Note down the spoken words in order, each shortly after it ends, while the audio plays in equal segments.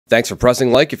Thanks for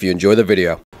pressing like if you enjoy the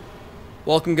video.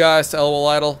 Welcome guys to LOL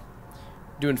Idle.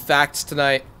 Doing facts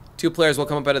tonight. 2 players will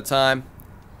come up at a time.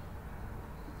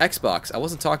 Xbox, I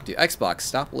wasn't talking to you. Xbox,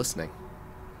 stop listening.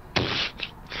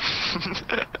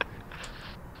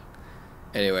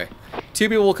 Anyway, 2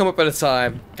 people will come up at a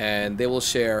time and they will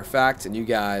share facts, and you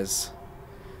guys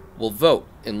will vote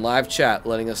in live chat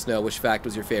letting us know which fact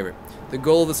was your favorite. The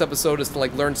goal of this episode is to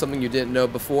learn something you didn't know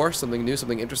before, something new,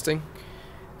 something interesting,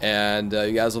 and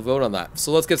you guys will vote on that.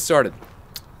 So let's get started.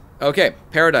 Okay,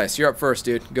 Paradise, you're up first,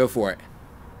 dude. Go for it.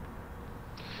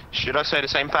 Should I say the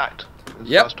same fact as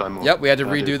Yep. last time? Yep, we had to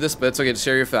redo this, but it's okay to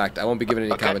share your fact. I won't be giving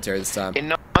any commentary this time. In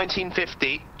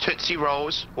 1950, Tootsie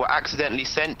Rolls were accidentally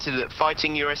sent to the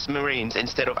fighting US Marines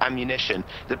instead of ammunition.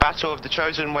 The Battle of the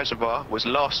Chosin Reservoir was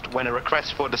lost when a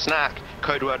request for the snack,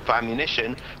 code word for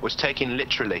ammunition, was taken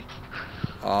literally.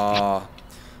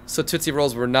 So Tootsie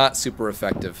Rolls were not super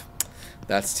effective.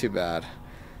 That's too bad.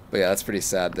 But yeah, that's pretty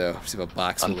sad though. See a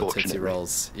box full of Tootsie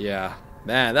Rolls. Yeah.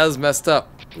 Man, that was messed up.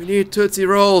 We need Tootsie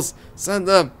Rolls. Send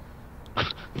them.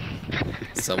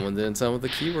 Someone didn't tell me what the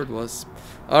keyword was.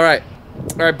 All right,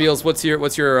 Beals. What's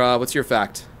your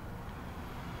fact?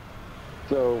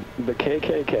 So the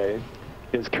KKK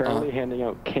is currently handing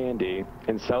out candy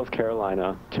in South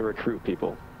Carolina to recruit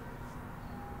people.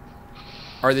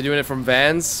 Are they doing it from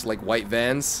vans, like white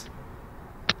vans?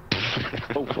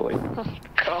 Hopefully.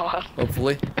 God.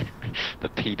 Hopefully. The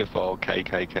pedophile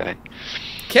KKK.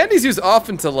 Candy's used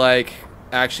often to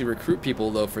actually recruit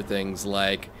people though for things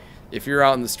like if you're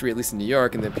out in the street, at least in New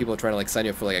York, and then people are trying to sign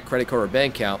you up for a credit card or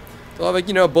bank account, they'll have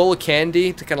a bowl of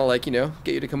candy to kind of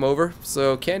get you to come over.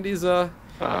 So candy's a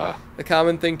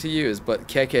common thing to use, but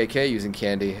KKK using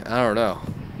candy, I don't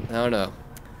know.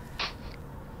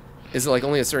 Is it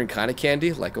only a certain kind of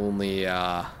candy? Like only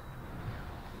I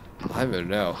don't even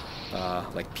know.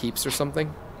 Like Peeps or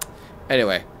something?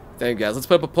 Anyway, thank you guys. Let's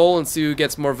put up a poll and see who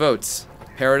gets more votes.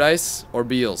 Paradise or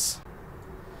Beals?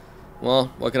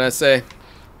 Well, what can I say?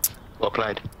 Well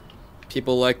played.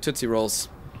 People like Tootsie Rolls.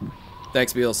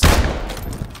 Thanks, Beals.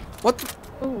 What the?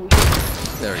 Ooh.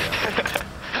 There we go.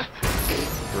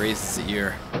 Grace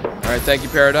ear. Alright, thank you,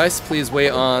 Paradise. Please wait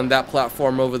on that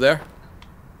platform over there.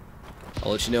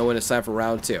 I'll let you know when it's time for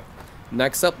round 2.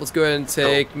 Next up, let's go ahead and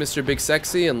take Mr. Big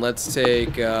Sexy, and let's take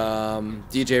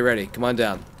DJ Ready. Come on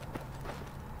down.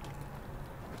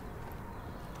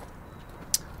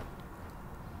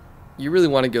 You really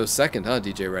want to go second, huh,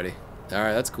 DJ Ready?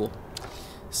 Alright, that's cool.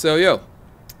 So, yo,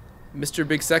 Mr.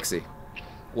 Big Sexy,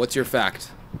 what's your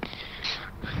fact?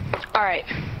 Alright.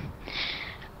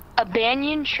 A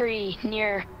banyan tree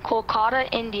near Kolkata,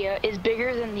 India is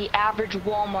bigger than the average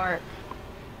Walmart.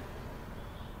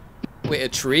 Wait, a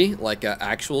tree? Like an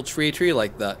actual tree?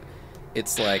 Like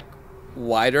it's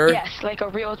wider? Yes, like a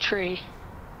real tree.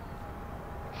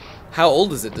 How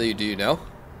old is it? Do you know?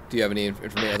 Do you have any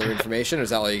other information, or is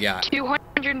that all you got?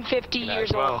 250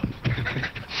 years old.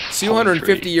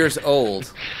 250 years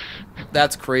old.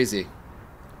 That's crazy.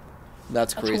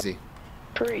 That's crazy.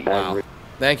 Wow.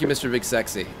 Thank you, Mr. Big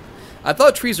Sexy. I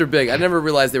thought trees were big. I never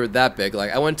realized they were that big.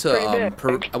 I went to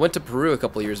Peru a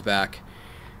couple of years back,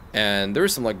 and there were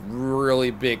some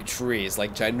really big trees,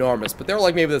 ginormous, but they were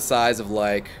maybe the size of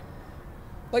like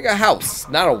a house,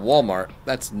 not a Walmart.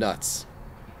 That's nuts.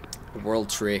 A world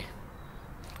tree.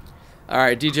 All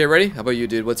right, DJ, ready? How about you,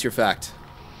 dude? What's your fact?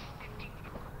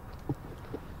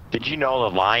 Did you know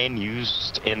the lion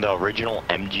used in the original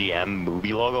MGM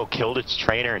movie logo killed its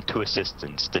trainer and 2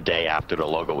 assistants the day after the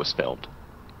logo was filmed?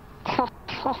 Oh.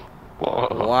 Whoa.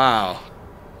 Wow.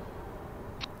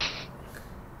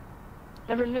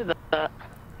 Never knew that.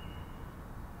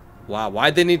 Wow,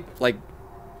 why'd they need,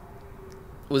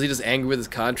 was he just angry with his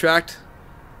contract?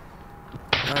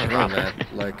 I don't know, man.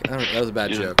 That was a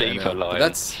bad joke. I know. But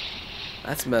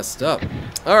that's messed up.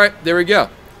 Alright, there we go.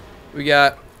 We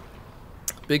got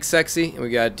Big Sexy and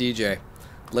we got DJ.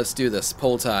 Let's do this.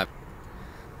 Poll time.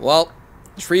 Well,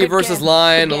 tree versus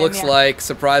lion. It looks like,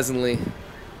 surprisingly,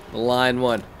 the lion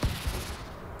won.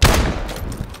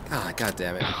 Ah, god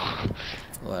damn it.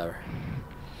 Whatever.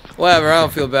 Whatever, I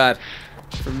don't feel bad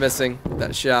for missing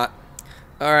that shot.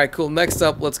 Alright, cool. Next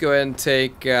up, let's go ahead and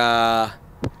take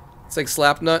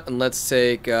Slapnut, and let's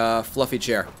take Fluffy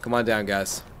Chair. Come on down,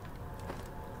 guys.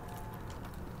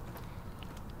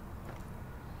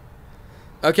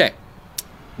 Okay.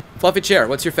 Fluffy Chair,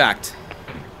 what's your fact?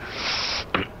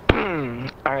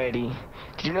 Alrighty.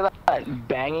 Did you know that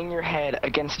banging your head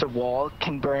against a wall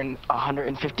can burn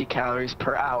 150 calories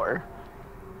per hour?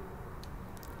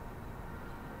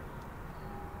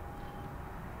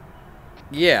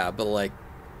 Yeah, but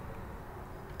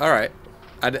alright.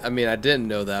 I mean, I didn't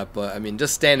know that, but I mean,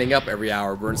 just standing up every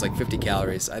hour burns like 50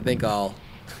 calories. I think I'll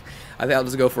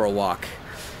just go for a walk.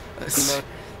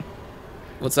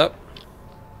 What's up?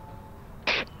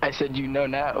 I said you know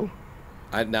now.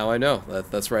 Now I know.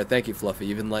 That's right. Thank you, Fluffy.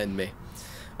 You've enlightened me.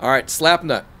 All right,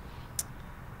 Slapnut.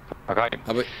 Okay.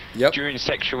 Yep. During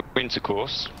sexual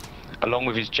intercourse, along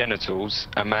with his genitals,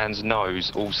 a man's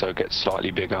nose also gets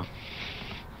slightly bigger.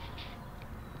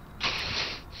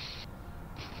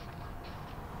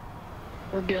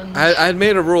 Organs. I had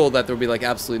made a rule that there would be like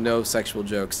absolutely no sexual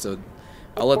jokes, so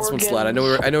I'll let this one slide. I know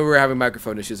we were having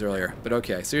microphone issues earlier, but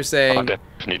okay. So you're saying? I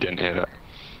definitely didn't hear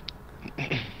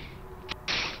that.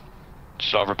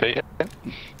 Should I repeat it?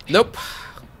 Nope.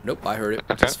 Nope. I heard it.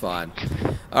 Okay. Just fine.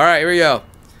 All right, here we go.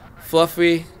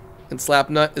 Fluffy and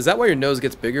Slapnut. Is that why your nose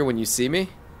gets bigger when you see me?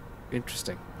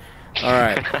 Interesting. All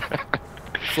right.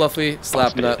 Fluffy,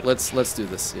 Slapnut. Let's do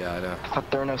this. Yeah, I know. I thought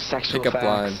there were no sexual Pick up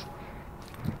facts. line.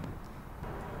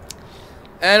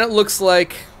 And it looks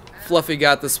like Fluffy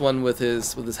got this one with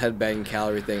his headbanging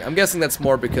calorie thing. I'm guessing that's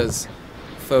more because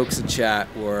folks in chat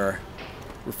were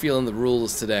feeling the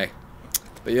rules today.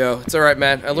 But yo, it's alright,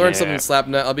 man. I learned something,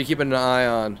 Slapnut. I'll be keeping an eye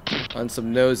on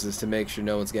some noses to make sure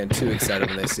no one's getting too excited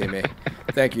when they see me.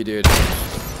 Thank you, dude.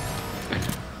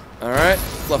 Alright,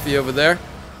 Fluffy over there.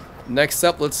 Next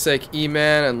up, let's take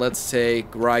E-Man and let's take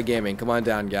Rye Gaming. Come on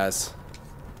down, guys.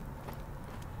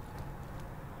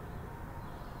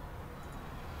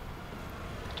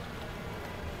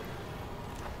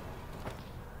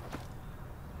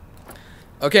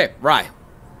 Okay, Rye.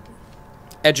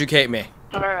 Educate me.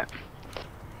 Alright.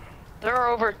 There are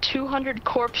over 200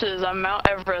 corpses on Mount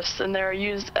Everest, and they are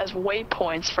used as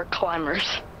waypoints for climbers.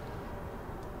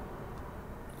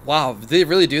 Wow, did they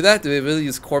really do that? Do they really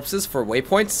use corpses for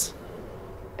waypoints?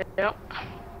 Yep.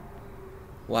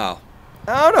 Wow.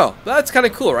 I don't know. That's kind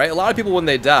of cool, right? A lot of people, when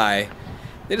they die,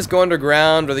 they just go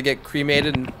underground or they get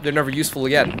cremated and they're never useful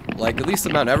again. Like, at least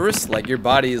on Mount Everest, like, your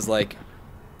body is, like,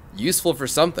 useful for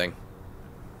something.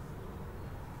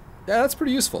 Yeah, that's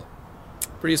pretty useful.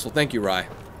 Pretty useful. Thank you, Rye.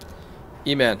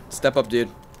 E-Man, step up, dude.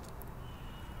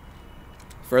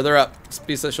 Further up.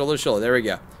 Piece of shoulder to shoulder. There we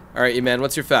go. Alright, E-Man,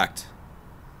 what's your fact?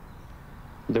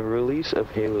 The release of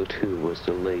Halo 2 was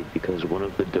delayed because one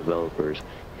of the developers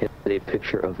hid a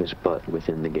picture of his butt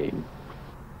within the game.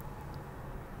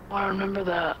 Oh, I remember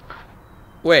that.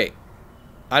 Wait.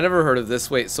 I never heard of this.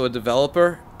 Wait, so a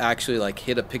developer actually, like,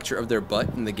 hid a picture of their butt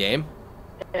in the game?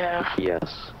 Yeah.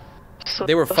 Yes. So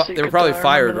They were probably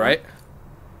fired, right?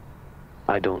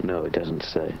 I don't know. It doesn't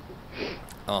say.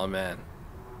 Oh man,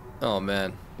 oh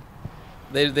man,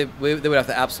 they would have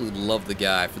to absolutely love the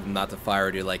guy for them not to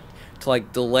fire you, like to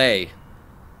delay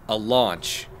a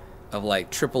launch of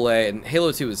like AAA, and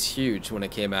Halo 2 was huge when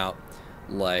it came out.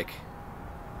 Like,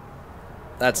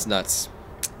 that's nuts,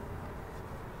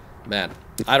 man.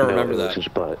 I don't remember that. It was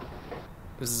his butt.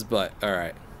 It was his butt. All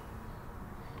right.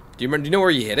 Do you know where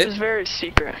you hit It it? was very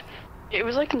secret. It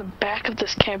was like in the back of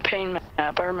this campaign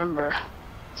map, I remember.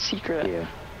 Secret. Yeah.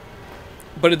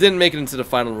 But it didn't make it into the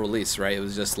final release, right? It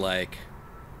was just like...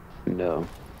 No.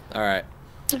 Alright.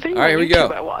 There's a video All right, here on we go.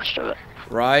 YouTube I watched of it.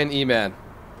 Ryan E-Man.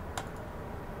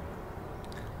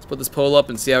 Let's put this poll up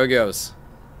and see how it goes.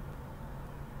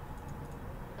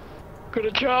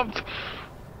 Gonna jump.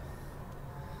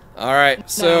 Alright,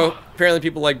 so No. apparently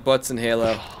people like butts in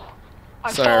Halo.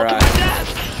 I Sorry, fall to my Ryan.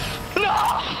 death.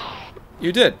 No.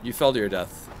 You did. You fell to your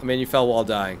death. I mean, you fell while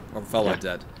dying. Or fell while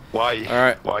dead. Why?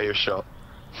 Alright. Why you're shot?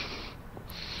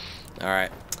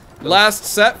 Alright. Last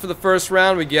set for the first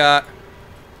round, we got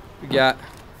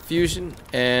Fusion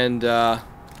and I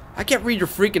can't read your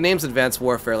freaking names, Advanced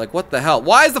Warfare. Like, what the hell?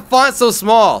 Why is the font so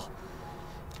small?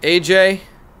 AJ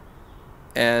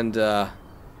and God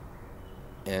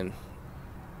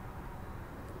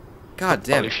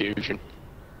damn it. Fusion.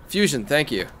 Fusion,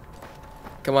 thank you.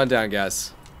 Come on down,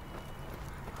 guys.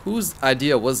 Whose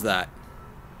idea was that?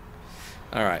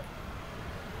 Alright.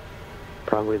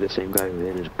 Probably the same guy who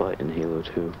hit his butt in Halo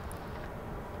 2.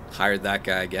 Hired that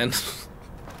guy again.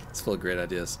 It's full of great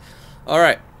ideas.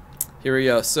 Alright. Here we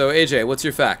go. So, AJ, what's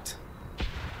your fact?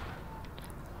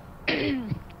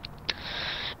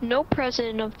 No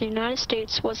president of the United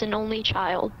States was an only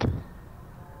child.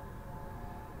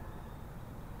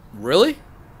 Really?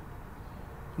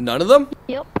 None of them?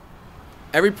 Yep.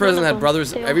 Every president had them.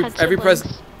 brothers. They all Every had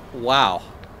president. siblings. Wow.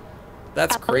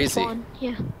 That's At least crazy. one,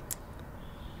 yeah.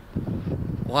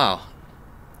 Wow.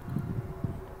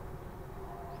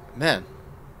 Man.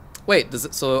 Wait, does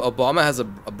it, so Obama has a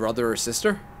brother or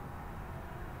sister?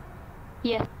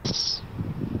 Yes.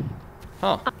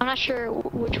 Huh. I'm not sure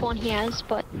which one he has,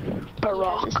 but he has a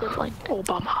Barack sibling.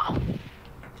 Obama.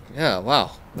 Yeah,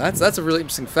 wow. That's a really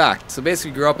interesting fact. So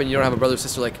basically, you grow up and you don't have a brother or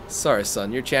sister. Like, sorry,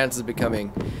 son, your chances of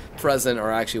becoming president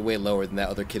are actually way lower than that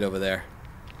other kid over there.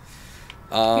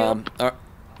 All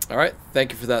right.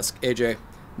 Thank you for that, AJ.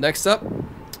 Next up,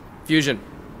 Fusion.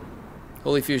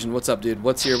 Holy Fusion, what's up, dude?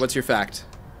 What's your fact?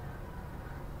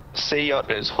 Sea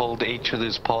otters hold each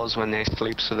other's paws when they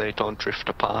sleep so they don't drift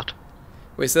apart.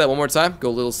 Wait, say that one more time. Go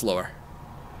a little slower.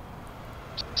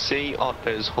 Sea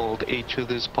otters hold each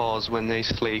other's paws when they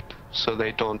sleep so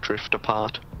they don't drift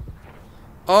apart.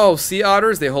 Oh, sea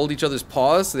otters, they hold each other's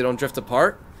paws so they don't drift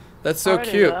apart? That's so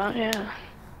cute. Yeah.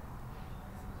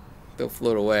 They'll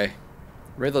float away.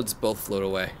 Maybe they'll just both float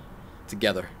away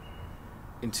together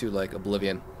into like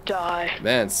oblivion. Die.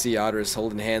 Man, sea otters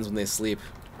holding hands when they sleep.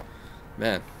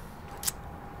 Man,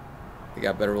 they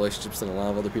got better relationships than a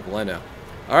lot of other people I know.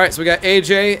 All right, so we got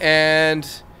AJ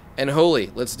and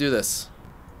Holy. Let's do this.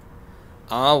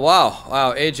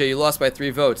 Wow, AJ, you lost by 3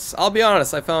 votes. I'll be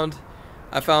honest, I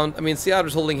mean, sea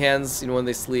otters holding hands, you know, when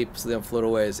they sleep so they don't float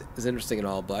away is interesting and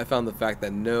all, but I found the fact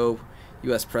that no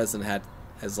U.S. president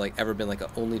has like ever been like an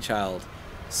only child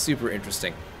super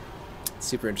interesting.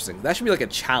 Super interesting. That should be like a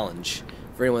challenge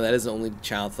for anyone that is an only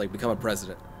child to like become a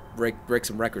president. Break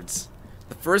some records.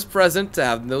 The first president to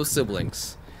have no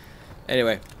siblings.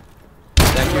 Anyway,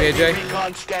 thank you, AJ.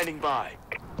 Recon standing by.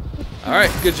 All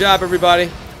right, good job, everybody.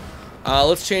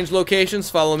 Let's change locations.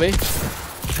 Follow me.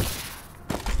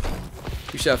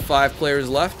 We should have 5 players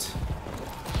left.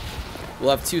 We'll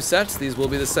have 2 sets. These will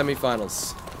be the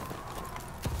semifinals.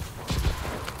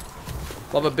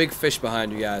 We'll have a big fish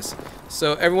behind you guys.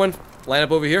 So everyone, line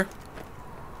up over here.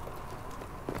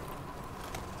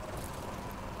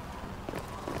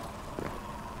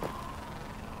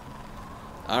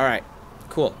 All right,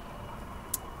 cool.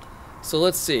 So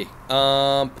let's see.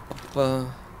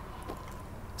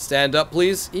 Stand up,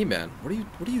 please. E-man, what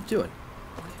are you doing?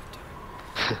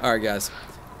 All right, guys.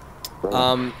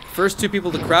 First 2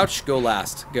 people to crouch, go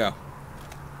last. Go.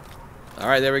 All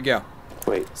right, there we go.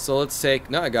 Wait. So let's take.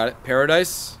 No, I got it.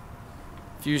 Paradise,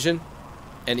 Fusion,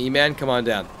 and E-man. Come on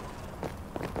down.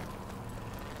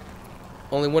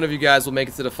 Only one of you guys will make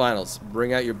it to the finals.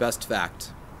 Bring out your best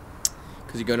fact,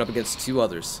 because you're going up against 2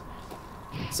 others.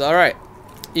 So, all right,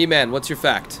 E-man, what's your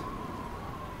fact?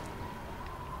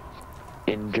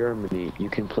 In Germany, you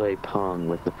can play Pong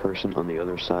with the person on the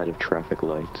other side of traffic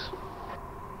lights.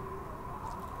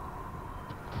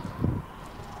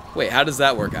 Wait, how does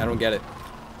that work? I don't get it.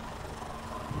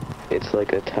 It's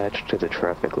like attached to the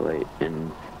traffic light,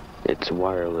 and it's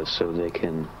wireless, so they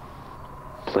can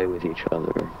play with each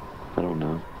other. I don't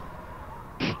know.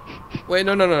 Wait,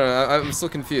 no. I'm still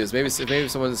confused. Maybe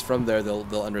if someone is from there,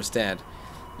 they'll understand.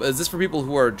 But is this for people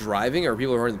who are driving or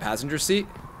people who are in the passenger seat?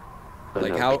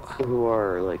 Like how? People who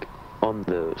are like on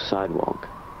the sidewalk.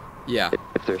 Yeah.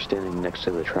 If they're standing next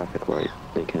to the traffic light,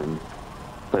 they can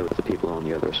play with the people on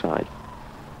the other side.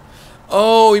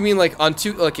 Oh, you mean like on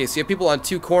 2? Okay, so you have people on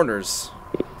 2 corners,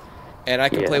 and I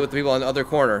can play with the people on the other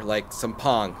corner, like some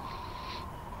Pong.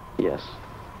 Yes.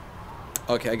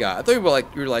 Okay, I got it. I thought you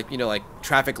were like you know, like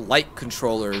traffic light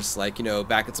controllers, like, you know,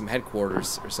 back at some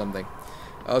headquarters or something.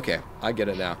 Okay, I get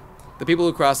it now. The people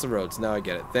who cross the roads. Now I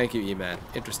get it. Thank you, E-man.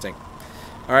 Interesting.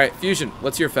 All right, Fusion,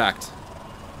 what's your fact?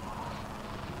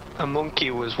 A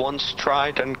monkey was once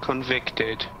tried and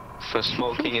convicted for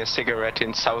smoking a cigarette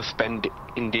in South Bend,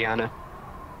 Indiana.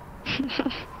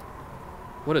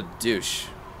 What a douche.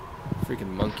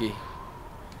 Freaking monkey.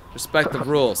 Respect the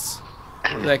rules.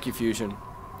 Thank you, Fusion.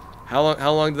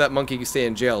 How long did that monkey stay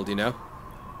in jail, do you know?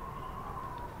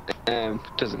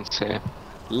 Doesn't say.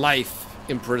 Life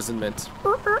imprisonment.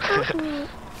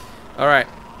 Alright.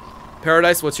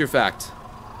 Paradise, what's your fact?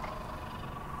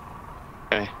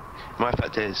 Okay. My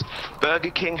fact is, Burger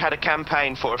King had a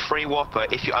campaign for a free Whopper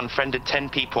if you unfriended 10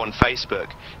 people on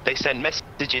Facebook. They sent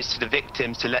messages to the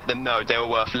victims to let them know they were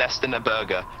worth less than a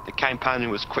burger. The campaign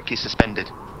was quickly suspended.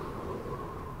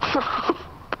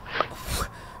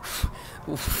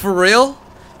 For real?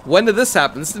 When did this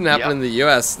happen? This didn't happen in the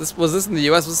U.S. Was this in the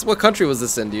U.S.? What country was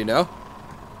this in? Do you know?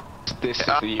 This is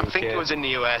the UK. I think it was in the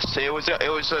U.S. It was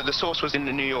the source was in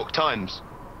the New York Times.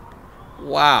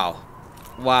 Wow.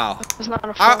 It's not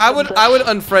a I would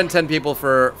unfriend 10 people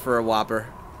for a Whopper.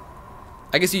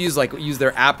 I guess you use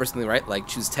their app or something, right? Like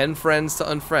choose 10 friends to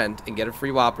unfriend and get a free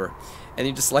Whopper, and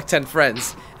you just select 10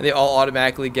 friends, and they all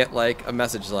automatically get like a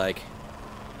message like,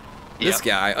 "This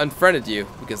guy unfriended you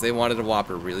because they wanted a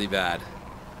Whopper really bad."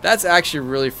 That's actually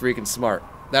really freaking smart.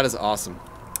 That is awesome.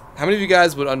 How many of you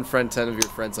guys would unfriend 10 of your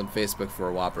friends on Facebook for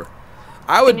a Whopper?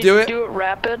 I would do it. Do it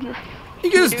rapid. You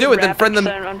can just do it, then friend them.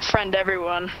 Unfriend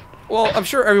everyone. Well, I'm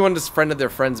sure everyone just friended their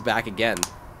friends back again.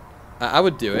 I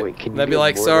would do it. Wait, can And you I'd be get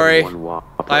like, more than sorry, one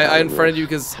Whopper I out of unfriended this? you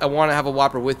because I want to have a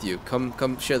Whopper with you.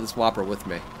 Come share this Whopper with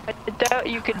me. I doubt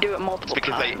you could do it multiple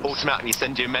Because they times. automatically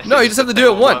send you a message. No, you just have to that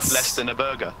do it they were worth once. Less than a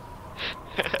burger.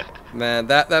 Man,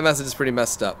 that message is pretty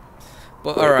messed up.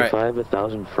 But Wait, alright. If I have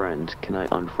 1,000 friends, can I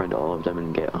unfriend all of them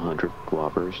and get 100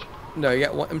 Whoppers? No, you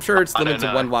got one. I'm sure it's I limited to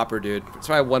don't one know. Whopper, dude. It's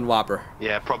probably one Whopper.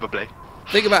 Yeah, probably.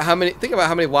 Think about how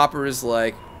many Whoppers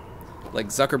like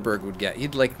Zuckerberg would get.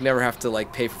 He'd like never have to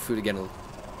like pay for food again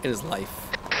in his life.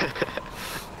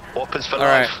 Whoppers for All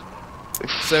right.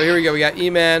 life. So here we go. We got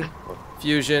E-Man,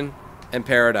 Fusion, and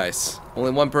Paradise.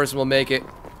 Only one person will make it.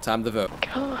 Time to vote.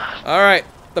 All right.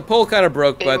 The poll kind of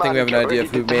broke, but I think we have an idea of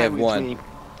who may have won.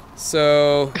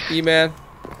 So E-Man.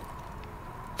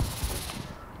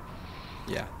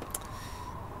 Yeah.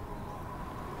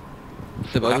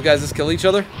 Did both of you guys just kill each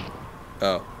other?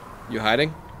 Oh. You hiding?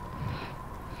 Do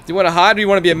you want to hide or do you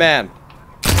want to be a man?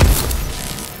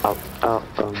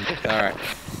 Alright.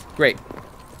 Great.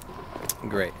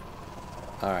 Great.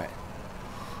 Alright.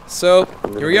 So,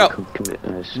 here we go.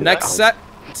 Next set.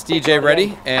 It's DJ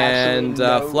Ready and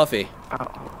Fluffy.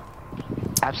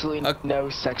 Absolutely no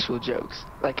sexual jokes.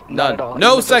 Like, None. not at all.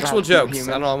 No Even if those sexual have two jokes.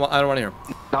 humans. I don't want to hear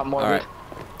them. Not morbid. Alright.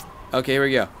 Okay, here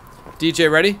we go.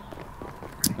 DJ Ready?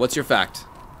 What's your fact?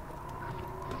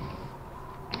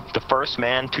 The first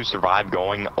man to survive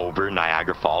going over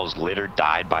Niagara Falls later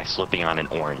died by slipping on an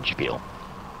orange peel.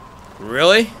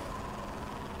 Really?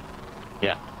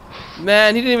 Yeah.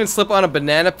 Man, he didn't even slip on a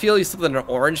banana peel. He slipped on an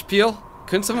orange peel.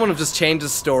 Couldn't someone have just changed the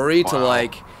story to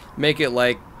like make it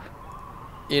like,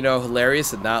 you know,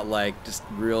 hilarious and not like just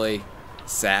really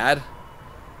sad?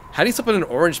 How do you slip on an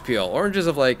orange peel? Orange peels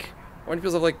have like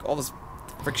all this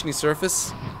frictiony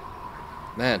surface.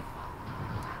 Man,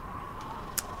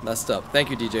 messed up. Thank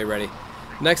you, DJ Ready.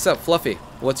 Next up, Fluffy.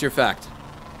 What's your fact?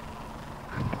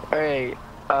 Alright,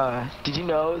 did you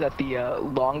know that the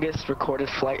longest recorded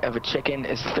flight of a chicken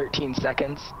is 13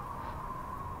 seconds?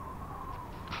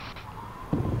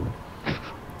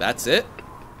 That's it?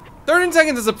 13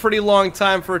 seconds is a pretty long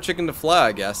time for a chicken to fly,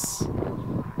 I guess.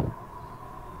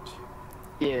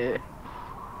 Yeah.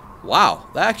 Wow,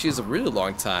 that actually is a really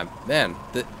long time. Man,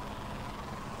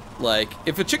 like,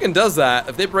 if a chicken does that,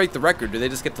 if they break the record, do they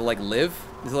just get to, like, live?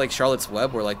 Is it like Charlotte's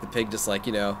Web, where, like, the pig just, like,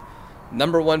 you know,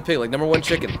 #1 pig, like, #1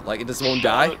 chicken, like, it just won't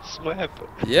die? Charlotte's Web.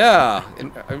 Yeah,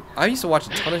 and I used to watch a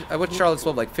ton of, I watched Charlotte's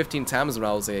Web, like, 15 times when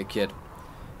I was a kid.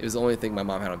 It was the only thing my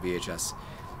mom had on VHS.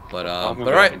 But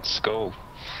alright. In school.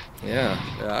 Yeah.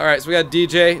 Alright, so we got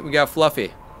DJ, we got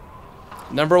Fluffy.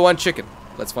 #1 chicken.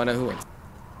 Let's find out who wins.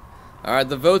 Alright,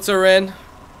 the votes are in.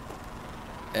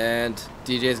 And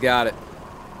DJ's got it.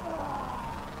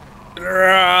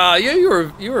 Yeah, you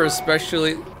were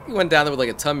especially, you went down there with like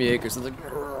a tummy ache or something.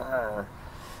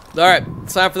 Alright,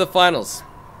 it's time for the finals.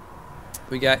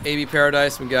 We got AB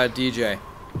Paradise, we got DJ.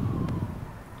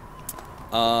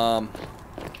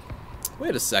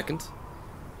 Wait a second.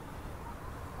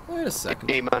 Wait a second.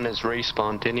 E-Man has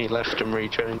respawned, didn't he? Left and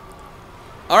rejoined.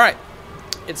 Alright,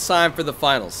 it's time for the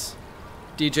finals.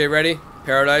 DJ Ready?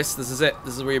 Paradise, this is it.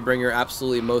 This is where you bring your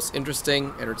absolutely most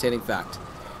interesting, entertaining fact.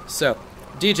 So,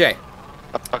 DJ,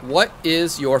 what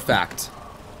is your fact?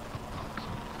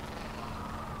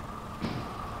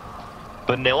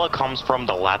 Vanilla comes from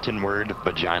the Latin word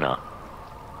vagina.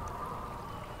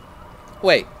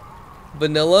 Wait,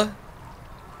 vanilla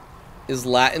is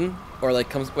Latin or like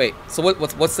comes? Wait, so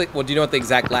what's the? Well, do you know what the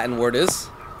exact Latin word is?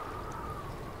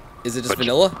 Is it just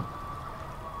vanilla?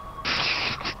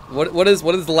 What is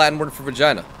the Latin word for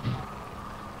vagina?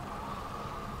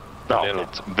 No, Vanilla.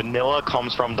 vanilla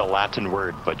comes from the Latin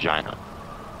word vagina.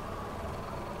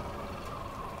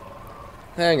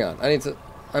 Hang on,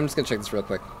 I'm just gonna check this real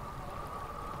quick.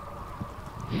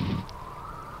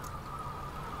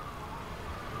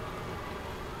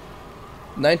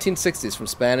 '60s from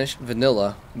Spanish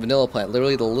vanilla plant,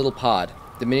 literally the little pod,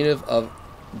 diminutive of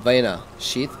vena,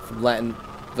 sheath, from Latin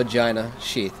vagina,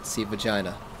 sheath, see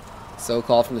vagina, so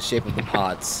called from the shape of the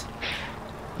pods.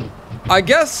 I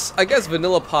guess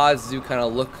vanilla pods do kind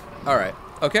of look alright.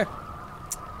 Okay.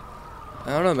 I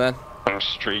don't know, man.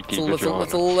 Streaky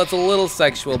That's a little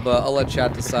sexual, but I'll let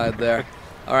chat decide there.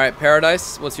 Alright,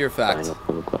 Paradise, what's your fact?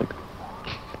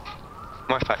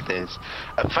 My fact is,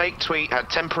 a fake tweet had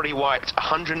temporarily wiped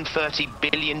 $130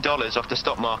 billion off the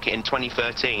stock market in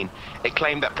 2013. It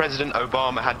claimed that President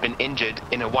Obama had been injured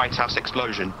in a White House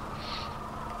explosion.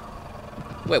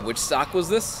 Wait, which stock was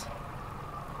this?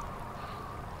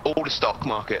 All the stock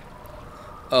market.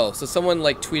 Oh, so someone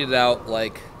like tweeted out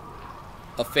like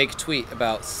a fake tweet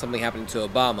about something happening to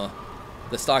Obama,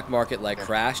 the stock market like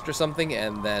crashed or something,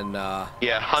 and then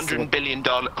yeah, $130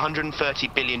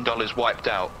 billion wiped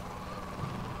out.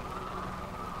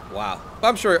 Wow.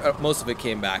 I'm sure most of it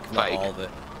came back, if not Fake. all of it.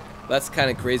 That's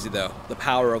kind of crazy, though. The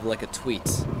power of, like, a tweet.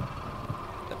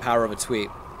 The power of a tweet.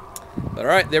 But,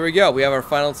 all right, there we go. We have our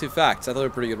final 2 facts. I thought they were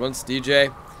pretty good ones.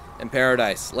 DJ and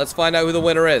Paradise. Let's find out who the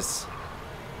winner is.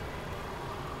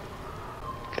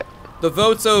 Okay. The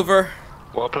vote's over,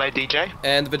 Well played, DJ.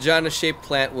 and the vagina-shaped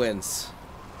plant wins.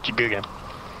 GG again.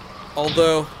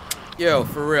 Although, yo,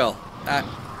 for real.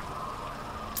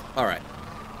 All right.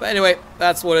 But anyway,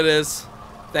 that's what it is.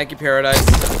 Thank you, Paradise.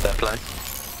 Fair play.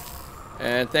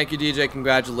 And thank you, DJ.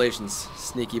 Congratulations.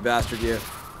 Sneaky bastard, you.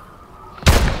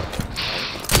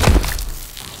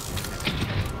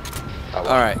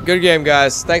 Alright, good game,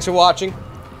 guys. Thanks for watching.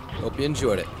 Hope you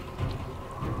enjoyed it.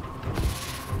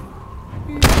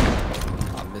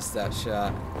 I missed that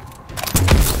shot.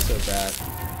 So bad.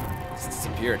 It's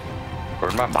disappeared.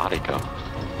 Where'd my body go?